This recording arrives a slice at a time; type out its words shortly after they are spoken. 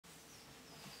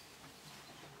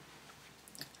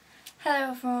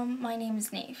Hello everyone, my name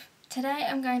is Neve. Today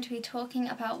I'm going to be talking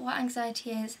about what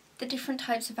anxiety is, the different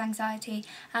types of anxiety,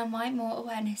 and why more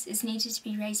awareness is needed to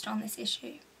be raised on this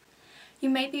issue.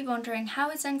 You may be wondering, how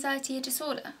is anxiety a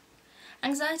disorder?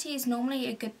 Anxiety is normally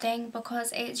a good thing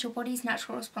because it's your body's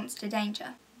natural response to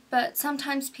danger. But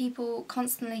sometimes people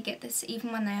constantly get this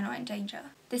even when they are not in danger.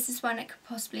 This is when it could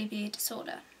possibly be a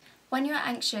disorder. When you are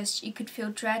anxious, you could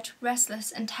feel dread,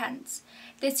 restless and tense.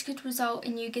 This could result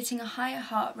in you getting a higher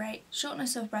heart rate,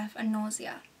 shortness of breath and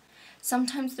nausea.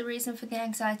 Sometimes the reason for the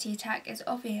anxiety attack is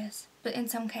obvious, but in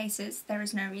some cases there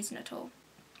is no reason at all.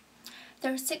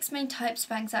 There are 6 main types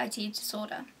of anxiety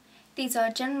disorder. These are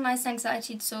generalized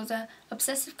anxiety disorder,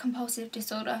 obsessive compulsive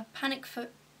disorder, panic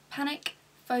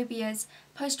phobias,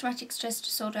 post-traumatic stress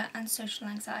disorder and social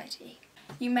anxiety.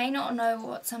 You may not know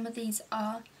what some of these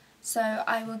are, so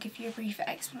I will give you a brief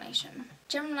explanation.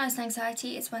 Generalized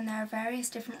anxiety is when there are various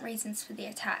different reasons for the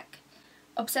attack.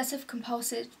 Obsessive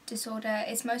compulsive disorder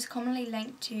is most commonly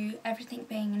linked to everything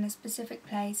being in a specific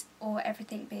place or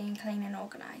everything being clean and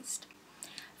organised.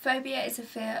 Phobia is a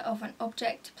fear of an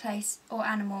object, place or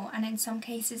animal, and in some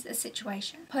cases a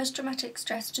situation. Post-traumatic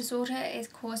stress disorder is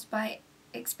caused by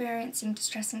experiencing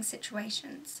distressing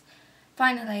situations.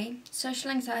 Finally,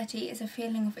 social anxiety is a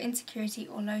feeling of insecurity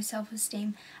or low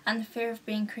self-esteem and the fear of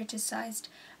being criticised,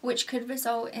 which could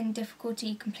result in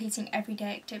difficulty completing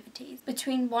everyday activities.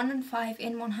 Between 1 and 5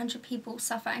 in 100 people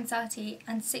suffer anxiety,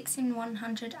 and 6 in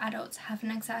 100 adults have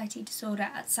an anxiety disorder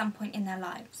at some point in their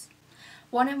lives.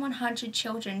 1 in 100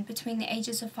 children between the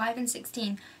ages of 5 and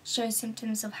 16 show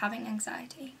symptoms of having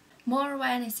anxiety. More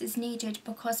awareness is needed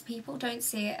because people don't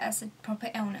see it as a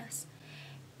proper illness.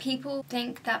 People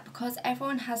think that because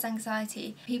everyone has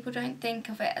anxiety, people don't think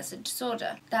of it as a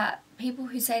disorder, that people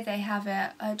who say they have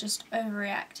it are just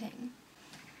overreacting.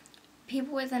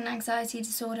 People with an anxiety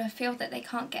disorder feel that they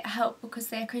can't get help because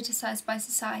they are criticised by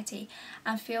society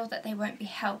and feel that they won't be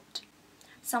helped.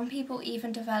 Some people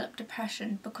even develop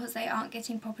depression because they aren't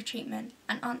getting proper treatment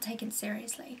and aren't taken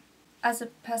seriously. As a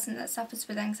person that suffers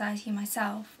with anxiety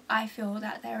myself, I feel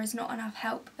that there is not enough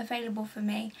help available for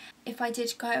me. If I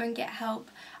did go and get help,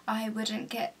 I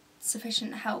wouldn't get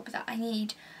sufficient help that I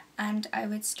need, and I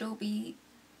would still be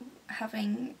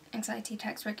having anxiety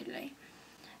attacks regularly.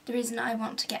 The reason I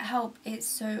want to get help is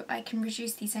so I can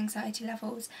reduce these anxiety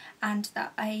levels and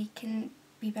that I can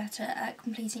be better at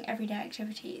completing everyday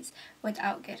activities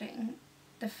without getting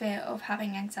the fear of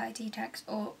having anxiety attacks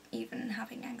or even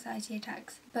having anxiety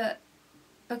attacks. But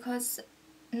because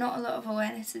not a lot of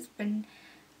awareness has been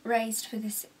raised for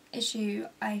this issue,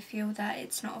 I feel that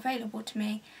it's not available to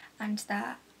me, and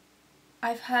that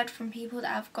I've heard from people that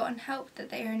have gotten help that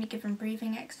they are only given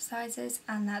breathing exercises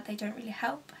and that they don't really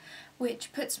help,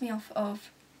 which puts me off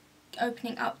of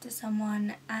opening up to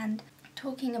someone and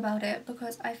talking about it,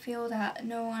 because I feel that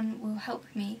no one will help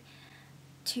me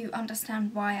to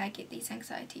understand why I get these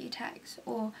anxiety attacks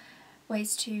or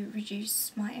ways to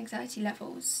reduce my anxiety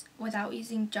levels without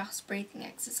using just breathing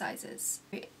exercises.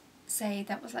 Say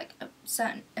that was like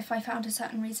if I found a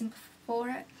certain reason for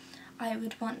it, I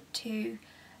would want to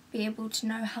be able to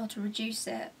know how to reduce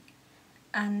it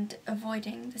and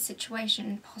avoiding the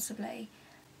situation possibly,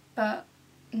 but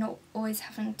not always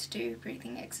having to do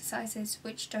breathing exercises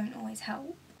which don't always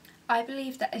help. I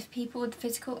believe that if people with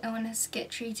physical illness get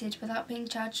treated without being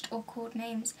judged or called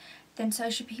names, then so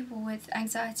should people with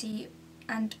anxiety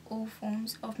and all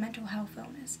forms of mental health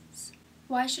illnesses.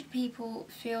 Why should people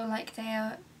feel like they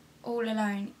are all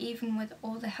alone, even with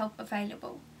all the help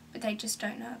available, but they just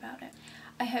don't know about it?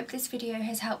 I hope this video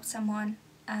has helped someone,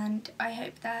 and I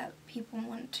hope that people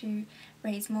want to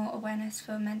raise more awareness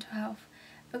for mental health,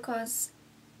 because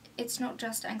it's not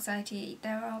just anxiety.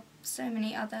 There are so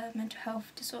many other mental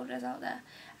health disorders out there,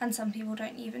 and some people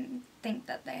don't even think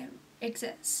that they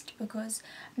exist because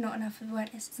not enough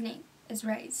awareness is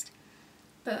raised.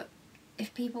 But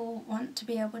if people want to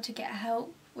be able to get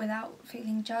help without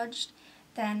feeling judged,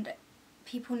 then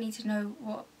people need to know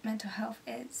what mental health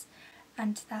is,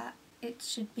 and that it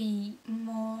should be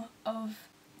more of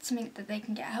something that they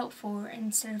can get help for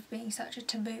instead of being such a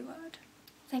taboo word.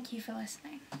 Thank you for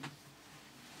listening.